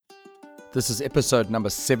This is episode number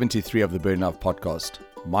 73 of the Bird Life podcast.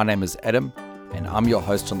 My name is Adam, and I'm your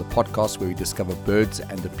host on the podcast where we discover birds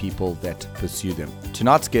and the people that pursue them.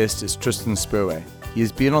 Tonight's guest is Tristan Spurway. He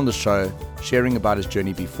has been on the show sharing about his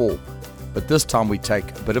journey before, but this time we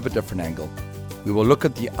take a bit of a different angle. We will look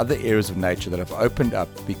at the other areas of nature that have opened up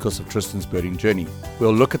because of Tristan's birding journey.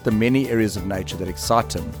 We'll look at the many areas of nature that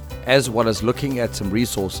excite him, as well as looking at some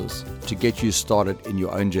resources to get you started in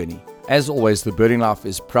your own journey. As always, the Birding Life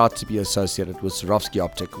is proud to be associated with Swarovski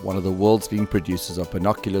Optic, one of the world's leading producers of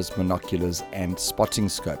binoculars, monoculars, and spotting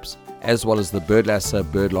scopes, as well as the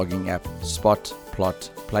Birdlasser bird logging app. Spot, plot,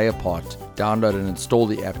 play a part. Download and install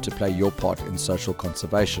the app to play your part in social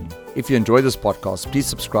conservation. If you enjoy this podcast, please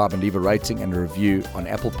subscribe and leave a rating and a review on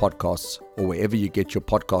Apple Podcasts or wherever you get your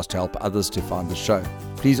podcast to help others to find the show.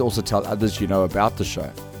 Please also tell others you know about the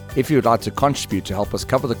show. If you would like to contribute to help us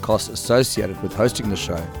cover the costs associated with hosting the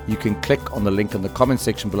show, you can click on the link in the comment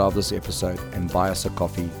section below this episode and buy us a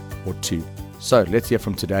coffee or two. So let's hear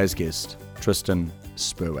from today's guest, Tristan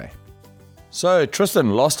Spurway. So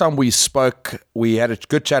Tristan, last time we spoke, we had a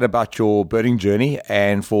good chat about your birding journey,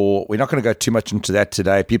 and we're not going to go too much into that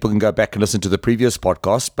today. People can go back and listen to the previous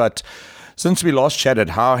podcast, but since we last chatted,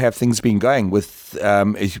 how have things been going with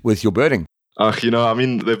your birding?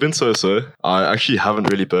 They've been so-so. I actually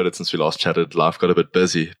haven't really birded since we last chatted. Life got a bit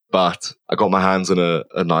busy, but I got my hands on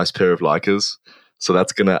a nice pair of Leicas. So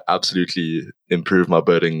that's going to absolutely improve my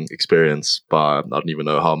birding experience by I don't even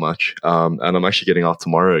know how much. And I'm actually getting out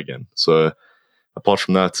tomorrow again. So apart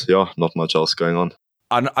from that, not much else going on.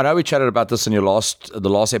 I know we chatted about this in the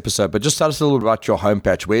last episode, but just tell us a little bit about your home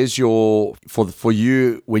patch. Where's for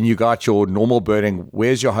you, when you got your normal birding,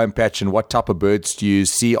 where's your home patch and what type of birds do you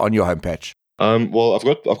see on your home patch? Well, I've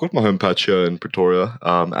got my home patch here in Pretoria,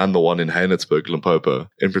 and the one in Heinertsburg, Limpopo.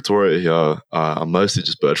 In Pretoria here, I mostly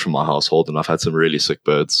just bird from my household, and I've had some really sick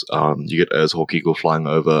birds. You get Ayers hawk eagle flying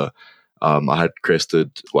over. I had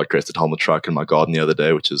white-crested helmet truck in my garden the other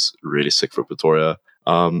day, which is really sick for Pretoria.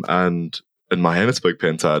 And in my Heinertsburg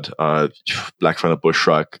pentad, black-fronted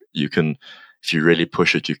bushshrike, you can, if you really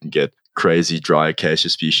push it, you can get crazy dry acacia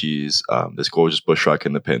species. There's gorgeous bushshrike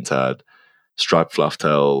in the pentad. Striped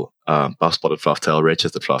flufftail, buff-spotted flufftail,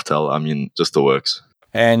 red-chested flufftail. I mean, just the works.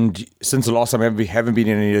 And since the last time, we haven't been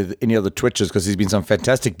in any other Twitches because there's been some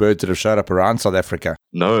fantastic birds that have showed up around South Africa.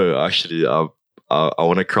 No, actually, I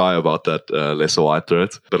want to cry about that lesser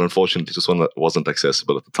white-throat, but unfortunately, just one that wasn't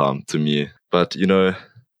accessible at the time to me. But,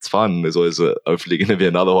 it's fun. There's always hopefully going to be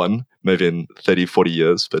another one, maybe in 30, 40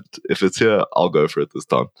 years. But if it's here, I'll go for it this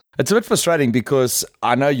time. It's a bit frustrating because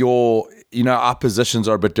I know our positions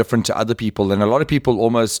are a bit different to other people. And a lot of people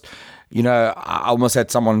almost, I almost had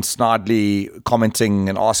someone snidely commenting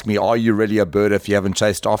and ask me, are you really a birder if you haven't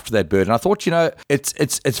chased after that bird? And I thought,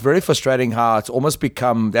 it's very frustrating how it's almost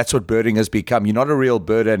become, that's what birding has become. You're not a real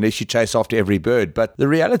birder unless you chase after every bird. But the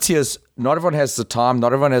reality is, not everyone has the time,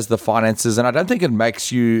 not everyone has the finances, and I don't think it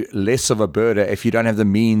makes you less of a birder if you don't have the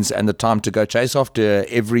means and the time to go chase after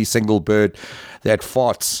every single bird that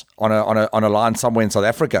farts on a line somewhere in South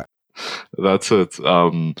Africa. That's it.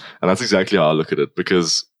 And that's exactly how I look at it,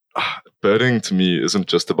 because birding to me isn't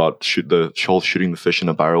just about shooting the fish in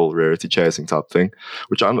a barrel, rarity chasing type thing,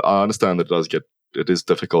 which I understand that it is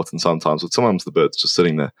difficult and sometimes, but sometimes the bird's just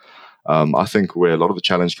sitting there. I think where a lot of the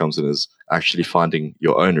challenge comes in is actually finding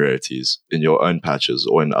your own rarities in your own patches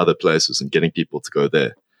or in other places and getting people to go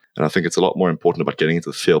there. And I think it's a lot more important about getting into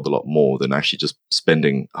the field a lot more than actually just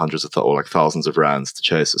spending hundreds of or thousands of rands to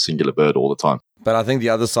chase a singular bird all the time. But I think the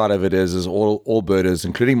other side of it is all birders,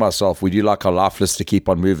 including myself, we do like our life list to keep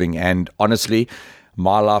on moving. And honestly,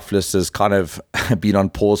 my life list has kind of been on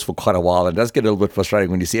pause for quite a while. And it does get a little bit frustrating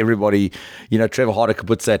when you see everybody, Trevor Hardiker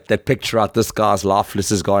puts that picture out, this guy's life list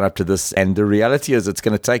is going up to this. And the reality is it's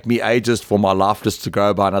going to take me ages for my life list to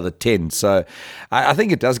grow by another 10. So I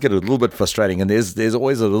think it does get a little bit frustrating. And there's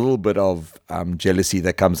always a little bit of jealousy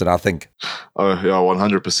that comes in, I think. Oh, yeah,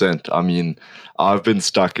 100%. I mean, I've been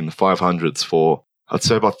stuck in the 500s for, I'd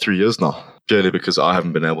say, about 3 years now. Purely because I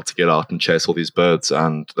haven't been able to get out and chase all these birds.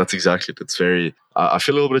 And that's exactly it. It's very, I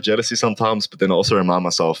feel a little bit of jealousy sometimes, but then I also remind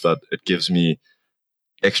myself that it gives me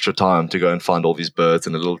extra time to go and find all these birds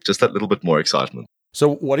and just that little bit more excitement.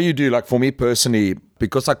 So what do you do? Like for me personally,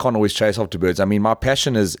 because I can't always chase after birds, I mean, my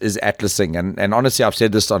passion is atlasing. And honestly, I've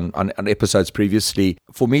said this on episodes previously.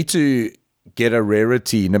 For me to get a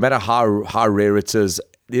rarity, no matter how rare it is,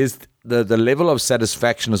 there's the level of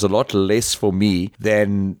satisfaction is a lot less for me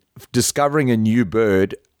than discovering a new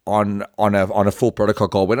bird on a full protocol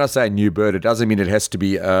call. When I say a new bird, it doesn't mean it has to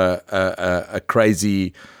be a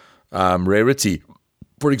crazy rarity.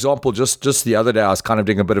 for example, just the other day, I was kind of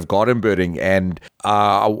doing a bit of garden birding, and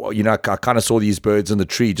I kind of saw these birds in the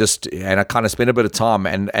tree, and I kind of spent a bit of time,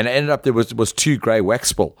 and it ended up there was two grey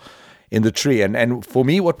waxbill in the tree, and for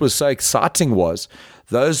me, what was so exciting was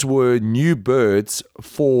those were new birds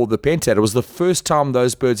for the Pentad. It was the first time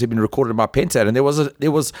those birds had been recorded in my Pentad, and there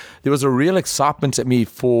was a real excitement at me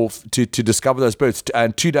to discover those birds.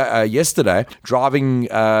 And yesterday,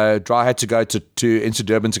 I had to go into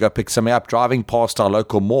Durban to go pick some up. Driving past our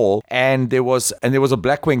local mall, and there was a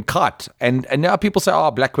black-winged kite. And now people say,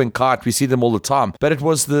 "Oh, black-winged kite, we see them all the time." But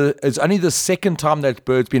it's only the second time that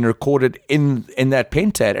bird's been recorded in that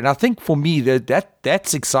Pentad, and I think for me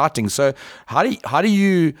that's exciting. So how do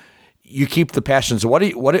you keep the passion? So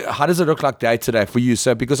how does it look like day to day for you?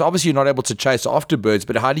 So because obviously you're not able to chase after birds,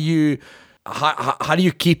 but how do you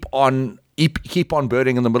keep on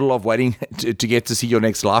birding in the middle of waiting to get to see your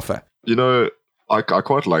next lifer? I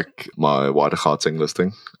quite like my white Gauteng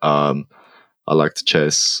listing. I like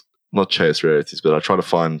to not chase rarities, but I try to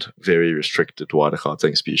find very restricted white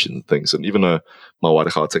Gauteng species and things. And even though my white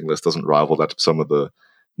Gauteng list doesn't rival that of some of the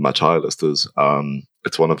much higher listers,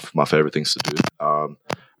 it's one of my favorite things to do. And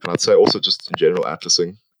I'd say also just in general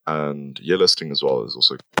atlasing and year listing as well is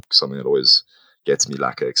also something that always gets me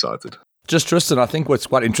lacquer excited. Just Tristan, I think what's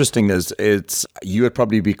quite interesting is you would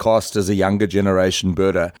probably be cast as a younger generation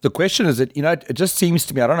birder. The question is that, it just seems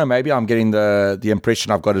to me, I don't know, maybe I'm getting the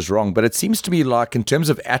impression I've got is wrong, but it seems to me like in terms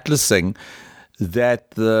of atlasing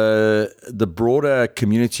that the broader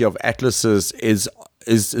community of atlases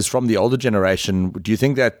is from the older generation. Do you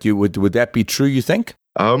think that would that be true, you think?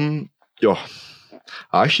 Yeah.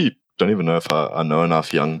 I actually don't even know if I know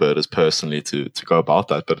enough young birders personally to go about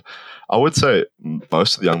that, but I would say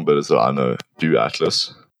most of the young birders that I know do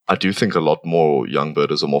atlas. I do think a lot more young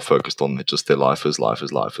birders are more focused on just their lifers,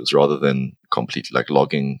 rather than completely like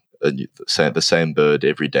logging the same bird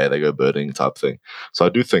every day they go birding type thing. So I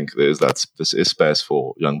do think this is space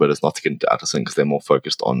for young birders not to get into atlasing because they're more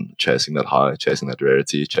focused on chasing that high, chasing that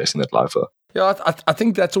rarity, chasing that lifer. Yeah, I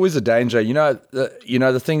think that's always a danger.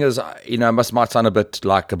 The thing is, might sound a bit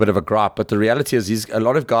of a gripe, but the reality is a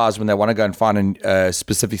lot of guys, when they want to go and find a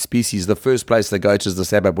specific species, the first place they go to is the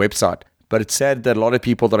SABAB website. But it's sad that a lot of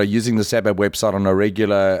people that are using the SABAB website on a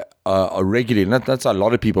regularly, not a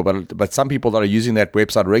lot of people, but some people that are using that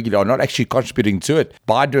website regularly are not actually contributing to it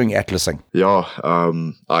by doing atlasing. Yeah,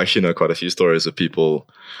 I actually know quite a few stories of people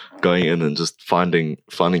going in and just finding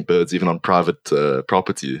birds even on private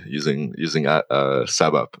property using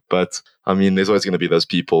SABAB. But I mean, there's always going to be those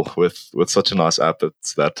people with such a nice app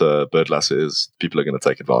that Birdlasser is. People are going to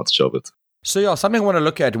take advantage of it. So yeah, something I want to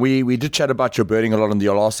look at. We did chat about your birding a lot in the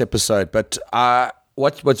last episode, but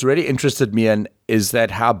what's really interested me in is that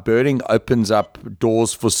how birding opens up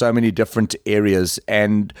doors for so many different areas.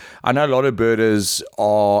 And I know a lot of birders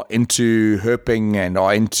are into herping and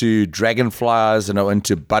are into dragonflies and are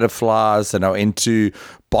into butterflies and are into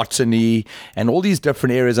botany and all these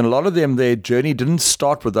different areas. And a lot of them, their journey didn't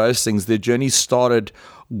start with those things. Their journey started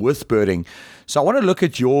with birding. So I want to look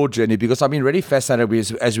at your journey because I've been really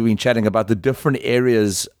fascinated as we've been chatting about the different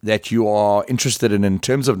areas that you are interested in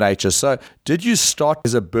terms of nature. So did you start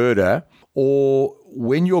as a birder, or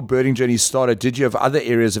when your birding journey started, did you have other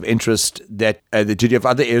areas of interest in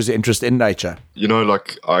nature?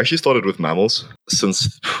 I actually started with mammals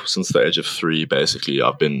since the age of 3. Basically,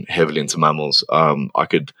 I've been heavily into mammals.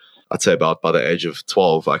 I'd say about by the age of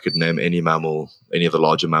 12, I could name any mammal, any of the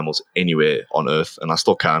larger mammals anywhere on Earth, and I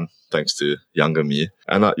still can, thanks to younger me.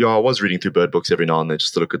 And I was reading through bird books every now and then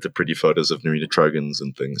just to look at the pretty photos of Narina trogons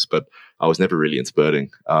and things, but I was never really into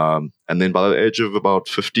birding. And then by the age of about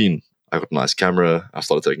 15, I got a nice camera. I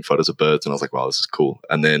started taking photos of birds, and I was like, wow, this is cool.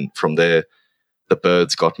 And then from there, the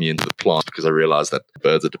birds got me into the plants because I realized that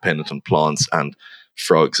birds are dependent on plants and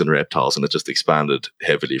frogs and reptiles, and it just expanded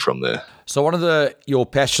heavily from there. So one of your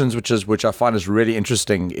passions, which I find is really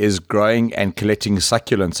interesting, is growing and collecting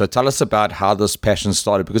succulents. So tell us about how this passion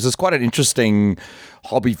started, because it's quite an interesting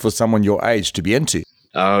hobby for someone your age to be into.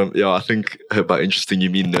 I think by interesting you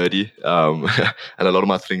mean nerdy, and a lot of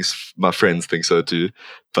my friends think so too.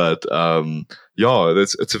 But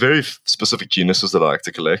it's a very specific genuses that I like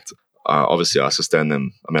to collect. Obviously, I sustain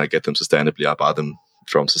them. I mean, I get them sustainably. I buy them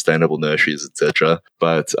from sustainable nurseries, etc.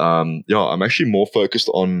 But I'm actually more focused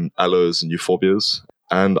on aloes and euphorbias,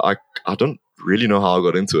 and I don't really know how I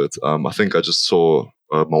got into it. I think I just saw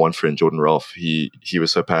my one friend Jordan Ralph. He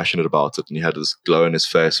was so passionate about it, and he had this glow in his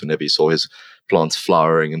face whenever he saw his plants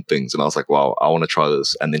flowering and things. And I was like, wow, I want to try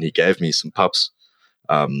this. And then he gave me some pups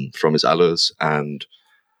from his aloes, and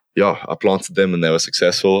I planted them and they were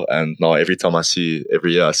successful. And now every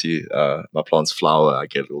year I see my plants flower, I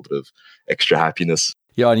get a little bit of extra happiness.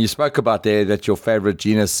 Yeah, and you spoke about there that your favorite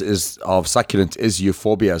genus of succulent is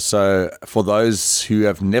Euphorbia. So for those who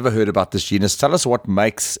have never heard about this genus, tell us what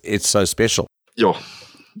makes it so special. Yo,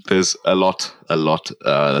 there's a lot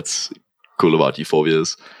that's cool about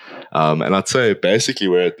euphorbias. And I'd say basically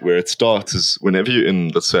where it starts is whenever you're in,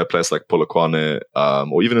 let's say, a place like Polokwane,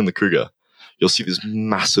 or even in the Kruger, you'll see these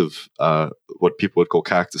massive, what people would call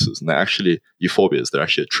cactuses, and they're actually euphorbias. They're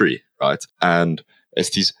actually a tree, right? And it's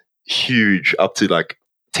these huge, up to like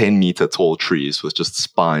 10-meter tall trees with just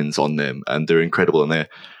spines on them, and they're incredible. And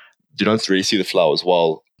you don't really see the flowers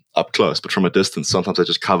well up close, but from a distance, sometimes they're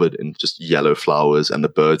just covered in just yellow flowers, and the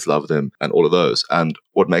birds love them, and all of those. And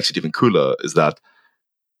what makes it even cooler is that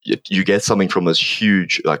you get something from those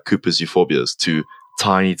huge, like Cooper's euphorbias, to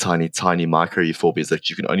tiny, tiny, tiny micro euphorbias that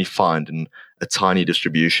you can only find in a tiny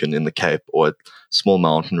distribution in the Cape or a small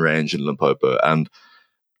mountain range in Limpopo. And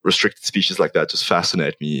restricted species like that just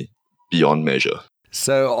fascinate me beyond measure.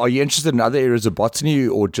 So are you interested in other areas of botany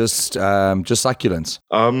or just succulents?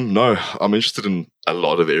 No, I'm interested in a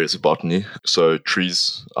lot of areas of botany. So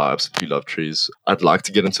trees, I absolutely love trees. I'd like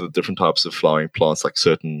to get into the different types of flowering plants, like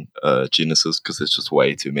certain genuses, because there's just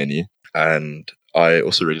way too many. And I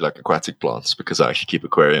also really like aquatic plants because I actually keep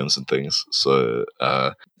aquariums and things. So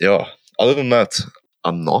yeah, other than that,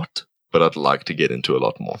 I'm not. But I'd like to get into a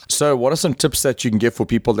lot more. So what are some tips that you can give for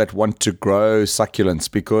people that want to grow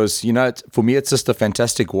succulents? Because, for me, it's just a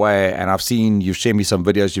fantastic way. And I've seen you've shared me some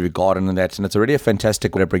videos of your garden and that, and it's already a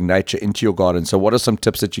fantastic way to bring nature into your garden. So what are some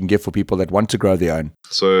tips that you can give for people that want to grow their own?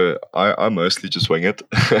 So I mostly just wing it,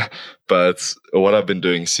 but what I've been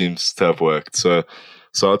doing seems to have worked. So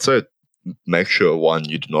I'd say make sure, one,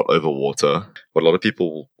 you do not overwater. What a lot of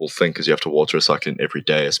people will think is you have to water a succulent every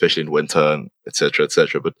day, especially in winter, and et cetera, et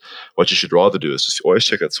cetera. But what you should rather do is just always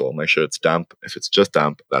check that soil, make sure it's damp. If it's just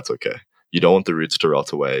damp, that's okay. You don't want the roots to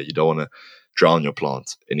rot away. You don't want to drown your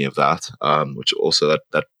plant, any of that, which also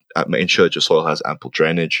that ensure your soil has ample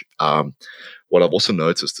drainage. What I've also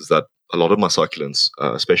noticed is that a lot of my succulents,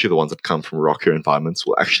 especially the ones that come from rockier environments,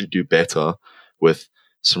 will actually do better with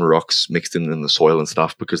some rocks mixed in the soil and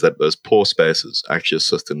stuff, because those pore spaces actually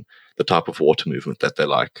assist in the type of water movement that they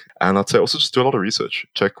like. And I'd say also just do a lot of research.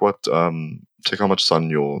 Check how much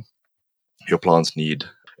sun your plants need.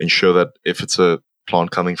 Ensure that if it's a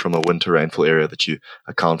plant coming from a winter rainfall area, that you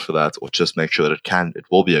account for that, or just make sure that it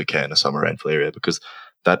will be okay in a summer rainfall area, because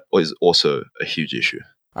that is also a huge issue.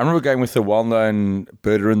 I remember going with a well-known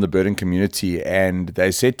birder in the birding community, and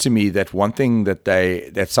they said to me that one thing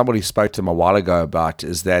that somebody spoke to them a while ago about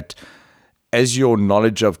is that as your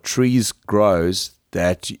knowledge of trees grows,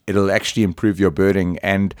 that it'll actually improve your birding.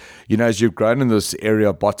 And, as you've grown in this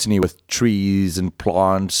area of botany with trees and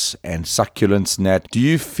plants and succulents and that, do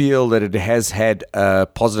you feel that it has had a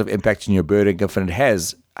positive impact in your birding? If it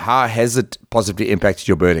has, how has it positively impacted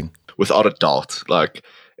your birding? Without a doubt. Like,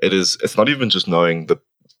 it's not even just knowing the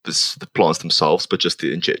plants themselves, but just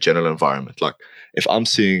the general environment. Like, if I'm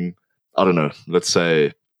seeing, I don't know, let's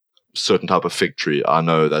say certain type of fig tree, I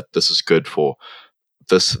know that this is good for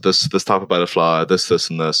this type of butterfly, this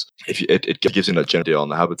and this. It gives you a general idea on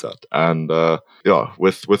the habitat. And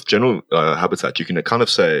with general habitat, you can kind of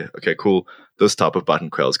say, okay, cool, this type of button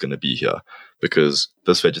quail is going to be here because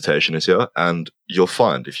this vegetation is here, and you'll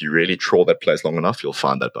find, if you really trawl that place long enough, you'll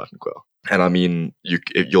find that button quail. And I mean,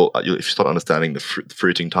 if you start understanding the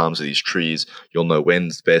fruiting times of these trees, you'll know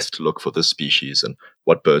when's best to look for this species and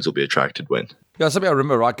what birds will be attracted when. Yeah, something I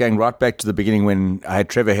remember going right back to the beginning when I had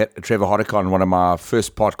Trevor Hoddick on one of my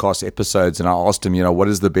first podcast episodes, and I asked him, what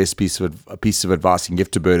is the best piece of advice you can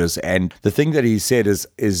give to birders? And the thing that he said is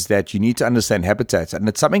that you need to understand habitats, and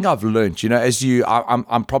it's something I've learned.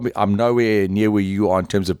 I'm nowhere near where you are in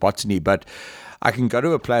terms of botany, but I can go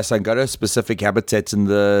to a place, I can go to a specific habitat, and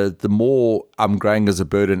the more I'm growing as a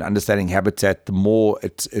bird and understanding habitat, the more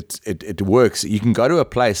it works. You can go to a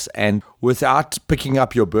place and without picking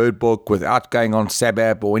up your bird book, without going on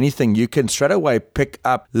SABAP or anything, you can straight away pick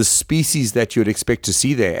up the species that you would expect to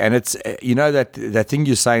see there. And it's, that thing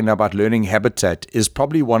you're saying about learning habitat is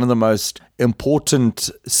probably one of the most important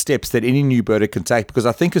steps that any new birder can take, because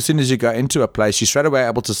I think as soon as you go into a place, you're straight away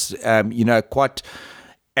able to, quite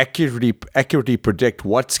accurately predict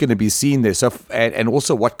what's going to be seen there. So, and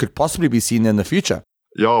also what could possibly be seen in the future.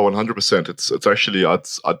 Yeah, 100%. It's actually,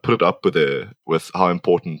 I'd put it up with how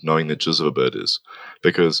important knowing the jizz of a bird is,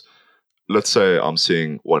 because let's say I'm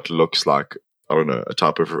seeing what looks like, I don't know, a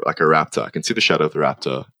type of like a raptor. I can see the shadow of the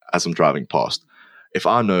raptor as I'm driving past. If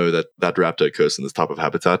I know that raptor occurs in this type of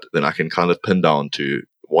habitat, then I can kind of pin down to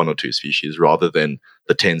one or two species rather than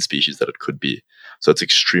the 10 species that it could be. So it's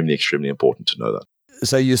extremely, extremely important to know that.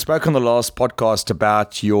 So you spoke on the last podcast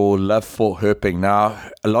about your love for herping. Now,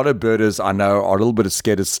 a lot of birders I know are a little bit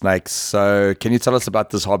scared of snakes. So can you tell us about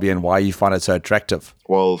this hobby and why you find it so attractive?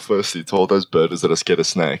 Well, firstly, to all those birders that are scared of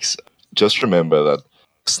snakes, just remember that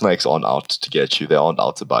snakes aren't out to get you. They aren't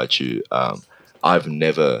out to bite you. I've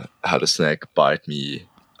never had a snake bite me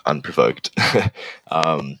unprovoked.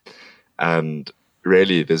 And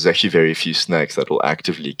really, there's actually very few snakes that will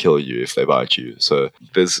actively kill you if they bite you. So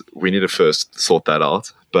we need to first sort that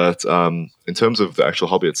out. But in terms of the actual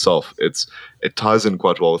hobby itself, it ties in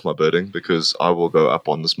quite well with my birding, because I will go up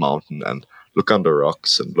on this mountain and look under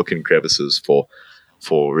rocks and look in crevices for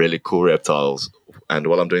really cool reptiles. And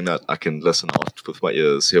while I'm doing that, I can listen out with my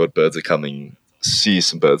ears, hear what birds are coming, see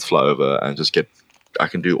some birds fly over, and I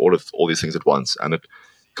can do all these things at once. And it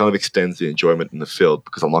kind of extends the enjoyment in the field,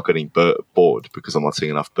 because I'm not getting bored because I'm not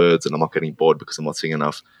seeing enough birds, and I'm not getting bored because I'm not seeing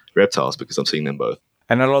enough reptiles, because I'm seeing them both.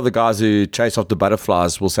 And a lot of the guys who chase after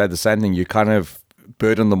butterflies will say the same thing. You kind of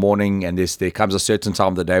bird in the morning, and there comes a certain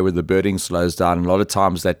time of the day where the birding slows down. And a lot of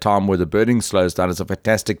times that time where the birding slows down is a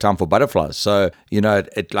fantastic time for butterflies. So,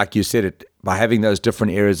 it like you said, by having those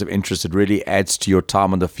different areas of interest, it really adds to your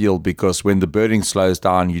time on the field, because when the birding slows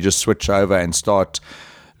down, you just switch over and start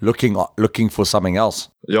looking for something else.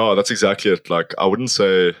 Yeah, that's exactly it. Like, I wouldn't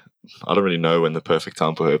say, I don't really know when the perfect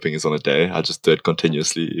time for herping is on a day. I just do it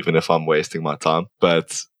continuously, even if I'm wasting my time.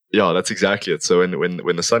 But yeah, that's exactly it. So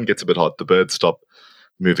when the sun gets a bit hot, the birds stop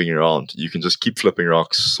moving around. You can just keep flipping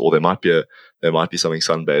rocks, or there might be something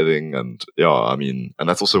sunbathing, and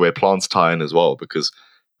that's also where plants tie in as well, because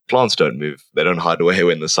plants don't move. They don't hide away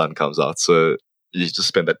when the sun comes out. So you just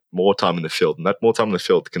spend that more time in the field, and that more time in the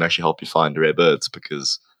field can actually help you find rare birds,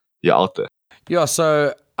 because you're out there. Yeah,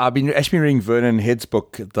 so I've been reading Vernon Head's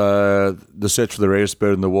book, The Search for the Rarest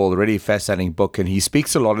Bird in the World, a really fascinating book, and he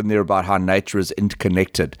speaks a lot in there about how nature is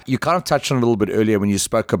interconnected. You kind of touched on it a little bit earlier when you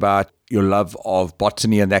spoke about your love of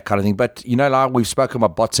botany and that kind of thing, but like we've spoken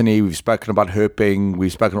about botany, we've spoken about herping,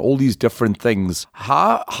 we've spoken all these different things.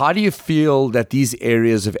 How do you feel that these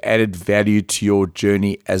areas have added value to your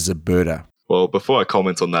journey as a birder? Well, before I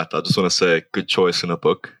comment on that, I just want to say good choice in a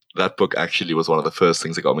book. That book actually was one of the first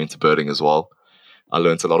things that got me into birding as well. I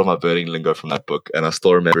learned a lot of my birding lingo from that book, and I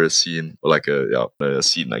still remember a scene, a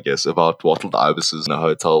scene, I guess, about wattled ibises in a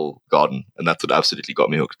hotel garden, and that's what absolutely got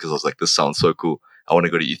me hooked, because I was like, this sounds so cool. I want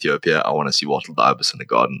to go to Ethiopia. I want to see wattled ibis in the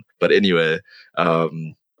garden. But anyway,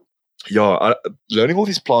 learning all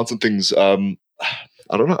these plants and things, I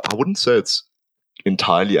don't know. I wouldn't say it's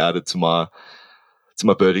entirely added to my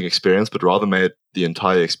birding experience, but rather made the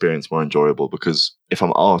entire experience more enjoyable, because if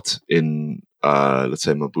I'm out in, let's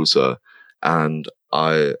say, Mabusa, and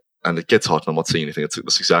it gets hot and I'm not seeing anything,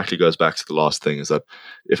 this exactly goes back to the last thing, is that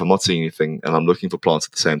if I'm not seeing anything and I'm looking for plants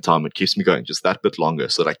at the same time, it keeps me going just that bit longer,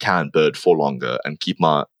 so that I can bird for longer and keeps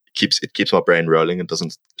my brain rolling, and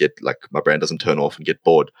doesn't get, like, my brain doesn't turn off and get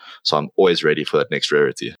bored. So I'm always ready for that next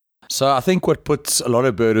rarity. So I think what puts a lot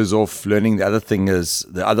of birders off learning the other thing is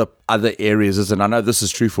the other areas is, and I know this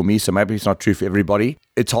is true for me, so maybe it's not true for everybody.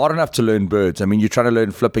 It's hard enough to learn birds. I mean, you're trying to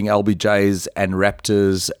learn flipping LBJs and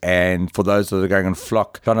raptors, and for those that are going on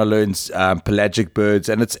flock, trying to learn pelagic birds,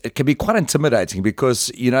 and it can be quite intimidating, because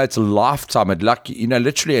it's a lifetime.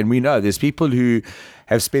 Literally, and we know there's people who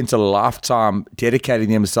have spent a lifetime dedicating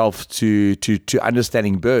themselves to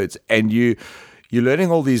understanding birds, and you're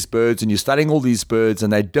learning all these birds and you're studying all these birds,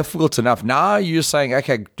 and they're difficult enough. Now you're saying,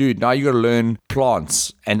 okay, dude, now you got to learn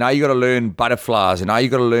plants, and now you got to learn butterflies, and now you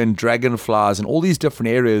got to learn dragonflies, and all these different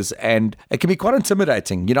areas, and it can be quite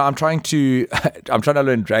intimidating. I'm trying to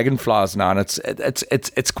learn dragonflies now, and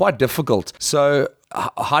it's quite difficult. So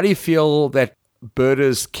how do you feel that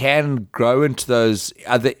birders can grow into those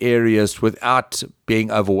other areas without being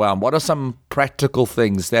overwhelmed? What are some practical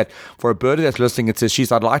things that, for a birder that's listening and says,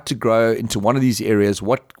 "She's, I'd like to grow into one of these areas,"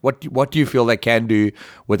 what do you feel they can do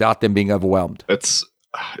without them being overwhelmed? It's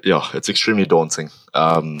extremely daunting.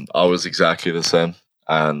 I was exactly the same,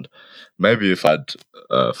 and maybe if I'd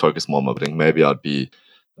focused more on my birding, maybe I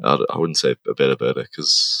wouldn't say a better birder,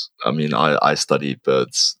 because I study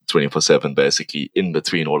birds 24/7 basically in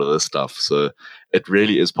between all of this stuff, so it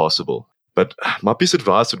really is possible. But my piece of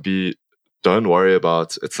advice would be, don't worry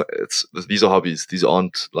about it's these are hobbies. These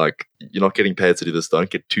aren't, like, you're not getting paid to do this. Don't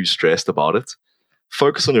get too stressed about it.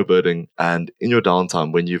 Focus on your birding, and in your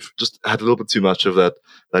downtime, when you've just had a little bit too much of that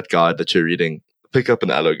guide that you're reading, pick up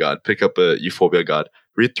an aloe guide, pick up a euphorbia guide,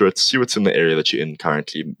 read through it, see what's in the area that you're in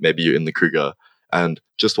currently. Maybe you're in the Kruger. And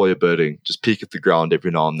just while you're birding, just peek at the ground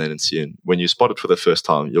every now and then and see it. When you spot it for the first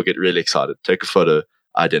time, you'll get really excited. Take a photo,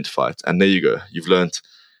 identify it, and there you go. You've learned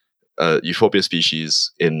euphorbia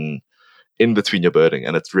species in in between your birding,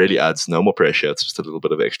 and it really adds no more pressure. It's just a little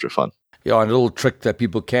bit of extra fun. Yeah, and a little trick that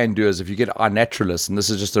people can do is if you get iNaturalist, and this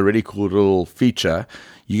is just a really cool little feature,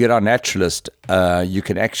 you get iNaturalist, you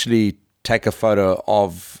can actually take a photo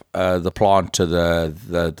of the plant to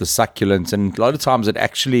the succulents, and a lot of times it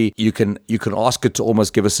actually you can ask it to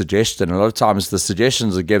almost give a suggestion. A lot of times the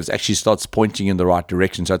suggestions it gives actually starts pointing in the right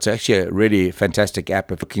direction. So it's actually a really fantastic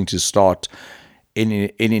app if looking to start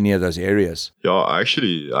in any of those areas. Yeah, I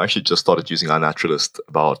actually just started using iNaturalist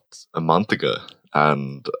about a month ago,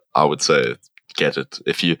 and I would say get it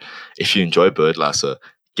if you enjoy birdlasser,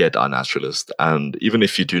 get iNaturalist. And even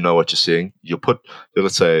if you do know what you're seeing,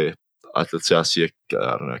 let's say I see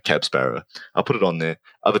a cab sparrow. I'll put it on there.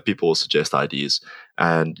 Other people will suggest IDs,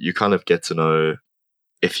 and you kind of get to know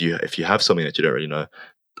if you have something that you don't really know.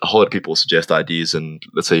 A whole lot of people suggest IDs, and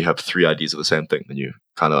let's say you have 3 IDs of the same thing, then you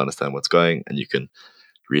kind of understand what's going, and you can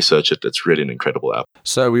research it. It's really an incredible app.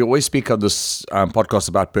 So we always speak on this podcast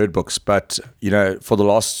about bird books, but for the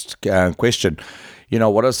last question,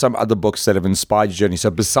 what are some other books that have inspired your journey? So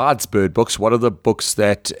besides bird books, what are the books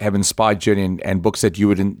that have inspired your journey, and books that you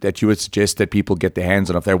would suggest that people get their hands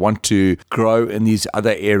on if they want to grow in these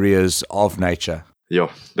other areas of nature? Yeah,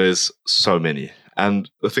 there's so many.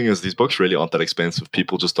 And the thing is, these books really aren't that expensive.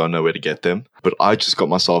 People just don't know where to get them. But I just got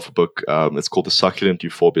myself a book. It's called The Succulent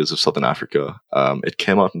Euphorbias of Southern Africa. It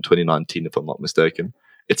came out in 2019, if I'm not mistaken.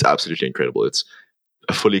 It's absolutely incredible. It's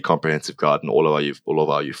a fully comprehensive guide on all of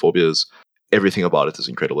our euphorbias. Everything about it is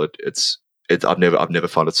incredible. I've never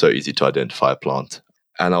found it so easy to identify a plant.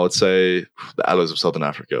 And I would say The Aloes of Southern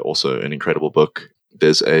Africa, also an incredible book.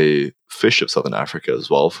 There's a fish of Southern Africa as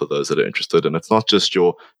well for those that are interested. And it's not just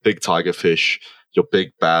your big tiger fish, your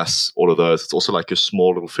big bass, all of those. It's also like your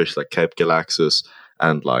small little fish like Cape Galaxus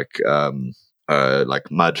and like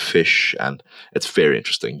mudfish, and it's very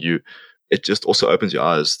interesting. It just also opens your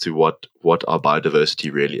eyes to what our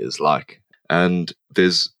biodiversity really is like. And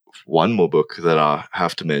there's one more book that I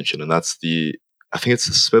have to mention, and that's I think it's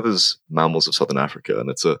the Smithers Mammals of Southern Africa, and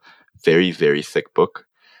it's a very, very thick book.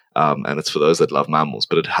 And it's for those that love mammals,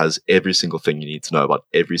 but it has every single thing you need to know about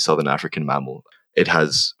every Southern African mammal. It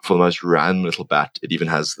has, for the most random little bat, it even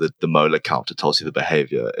has the molar count. It tells you the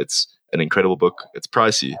behavior. It's an incredible book. It's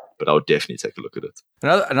pricey, but I would definitely take a look at it.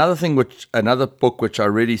 Another book which I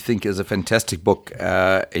really think is a fantastic book,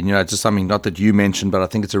 and just something not that you mentioned, but I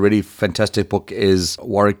think it's a really fantastic book, is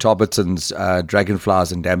Warwick Tarbiton's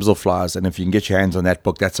Dragonflies and Damselflies. And if you can get your hands on that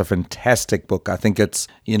book, that's a fantastic book. I think it's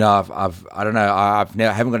I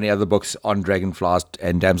haven't got any other books on dragonflies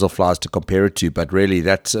and damselflies to compare it to, but really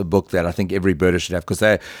that's a book that I think every birder should have, because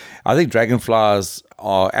I think dragonflies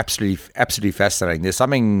are absolutely fascinating. There's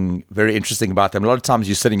something very interesting about them. A lot of times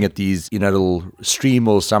you're sitting at these, little stream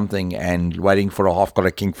or something and waiting for a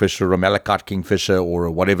half-collar kingfisher or a malachite kingfisher or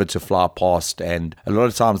whatever to fly past. And a lot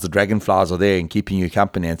of times the dragonflies are there and keeping you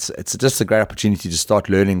company. It's just a great opportunity to start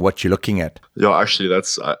learning what you're looking at. Yeah, actually,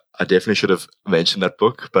 I definitely should have mentioned that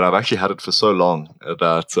book, but I've actually had it for so long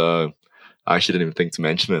that I actually didn't even think to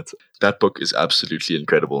mention it. That book is absolutely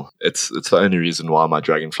incredible. It's the only reason why my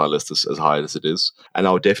dragonfly list is as high as it is. And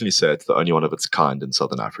I would definitely say it's the only one of its kind in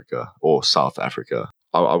Southern Africa or South Africa.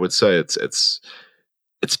 I would say it's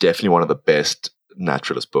definitely one of the best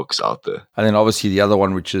naturalist books out there. And then obviously the other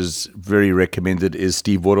one, which is very recommended, is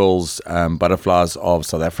Steve Woodall's Butterflies of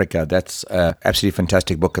South Africa. That's an absolutely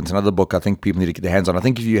fantastic book. And it's another book I think people need to get their hands on. I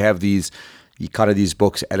think if you have these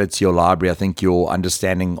books added to your library, I think your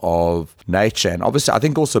understanding of nature, and obviously I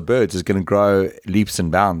think also birds, is going to grow leaps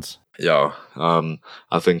and bounds. Yeah,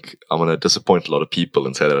 I think I'm going to disappoint a lot of people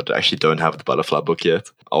and say that I actually don't have the butterfly book yet.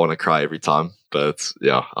 I want to cry every time, but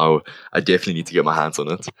yeah, I definitely need to get my hands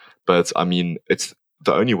on it. But I mean, it's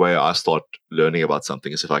the only way I start learning about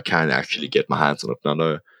something is if I can actually get my hands on it. And I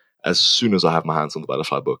know as soon as I have my hands on the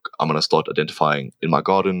butterfly book, I'm going to start identifying in my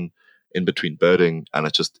garden, in between birding, and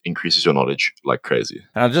it just increases your knowledge like crazy.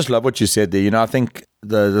 And I just love what you said there. I think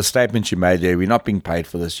the statement you made there, we're not being paid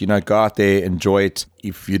for this. Go out there, enjoy it.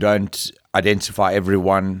 If you don't identify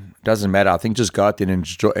everyone, it doesn't matter. I think just go out there and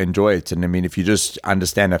enjoy it. And I mean, if you just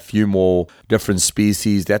understand a few more different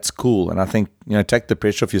species, that's cool. And I think, take the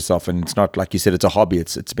pressure off yourself. And it's not, like you said, it's a hobby.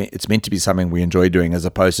 It's meant to be something we enjoy doing, as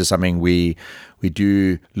opposed to something we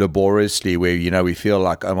do laboriously where, we feel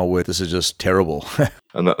like, oh my word, this is just terrible.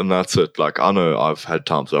 And that's it. Like, I know I've had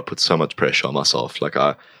times where I put so much pressure on myself. Like,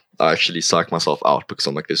 I actually psych myself out because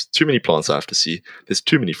I'm like, there's too many plants I have to see. There's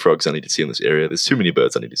too many frogs I need to see in this area. There's too many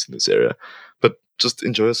birds I need to see in this area. But just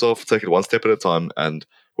enjoy yourself, take it one step at a time. And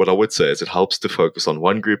what I would say is it helps to focus on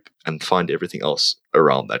one group and find everything else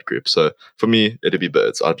around that group. So for me, it'd be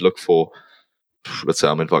birds. I'd look for, let's say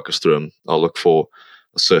I'm in Wackerstroom, I'll look for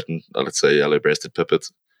a certain, let's say, yellow-breasted pipit,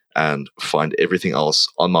 and find everything else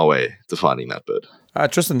on my way to finding that bird.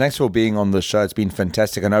 Tristan, thanks for being on the show. It's been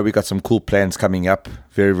fantastic. I know we got some cool plans coming up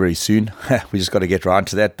very, very soon. We just got to get around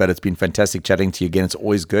to that, but it's been fantastic chatting to you again. It's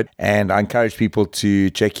always good. And I encourage people to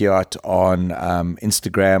check you out on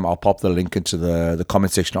Instagram. I'll pop the link into the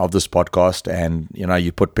comment section of this podcast. And,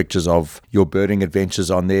 you put pictures of your birding adventures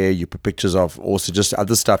on there. You put pictures of also just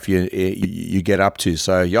other stuff you get up to.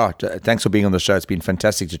 So, thanks for being on the show. It's been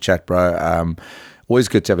fantastic to chat, bro. Always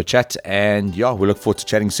good to have a chat, and we look forward to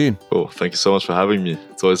chatting soon. Oh, thank you so much for having me.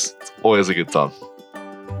 It's always a good time.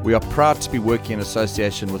 We are proud to be working in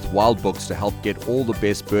association with Wild Books to help get all the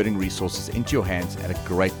best birding resources into your hands at a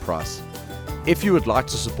great price. If you would like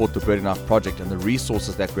to support the Birding Life project and the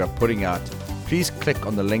resources that we are putting out, please click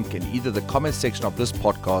on the link in either the comment section of this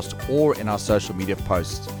podcast or in our social media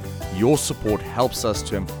posts. Your support helps us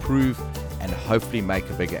to improve and hopefully make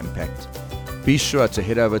a bigger impact. Be sure to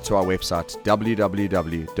head over to our website,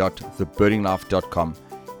 www.thebirdinglife.com,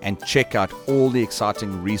 and check out all the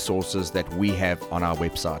exciting resources that we have on our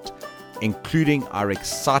website, including our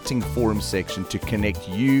exciting forum section to connect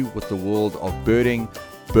you with the world of birding,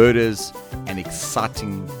 birders, and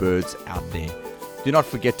exciting birds out there. Do not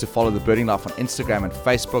forget to follow The Birding Life on Instagram and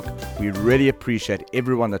Facebook. We really appreciate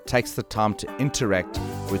everyone that takes the time to interact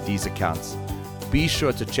with these accounts. Be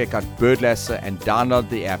sure to check out Birdlasser and download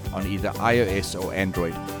the app on either iOS or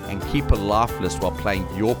Android, and keep a life list while playing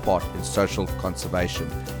your part in social conservation,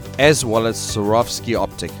 as well as Swarovski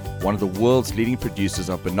Optic, one of the world's leading producers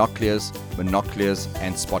of binoculars,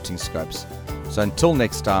 and spotting scopes. So until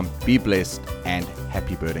next time, be blessed and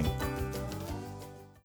happy birding.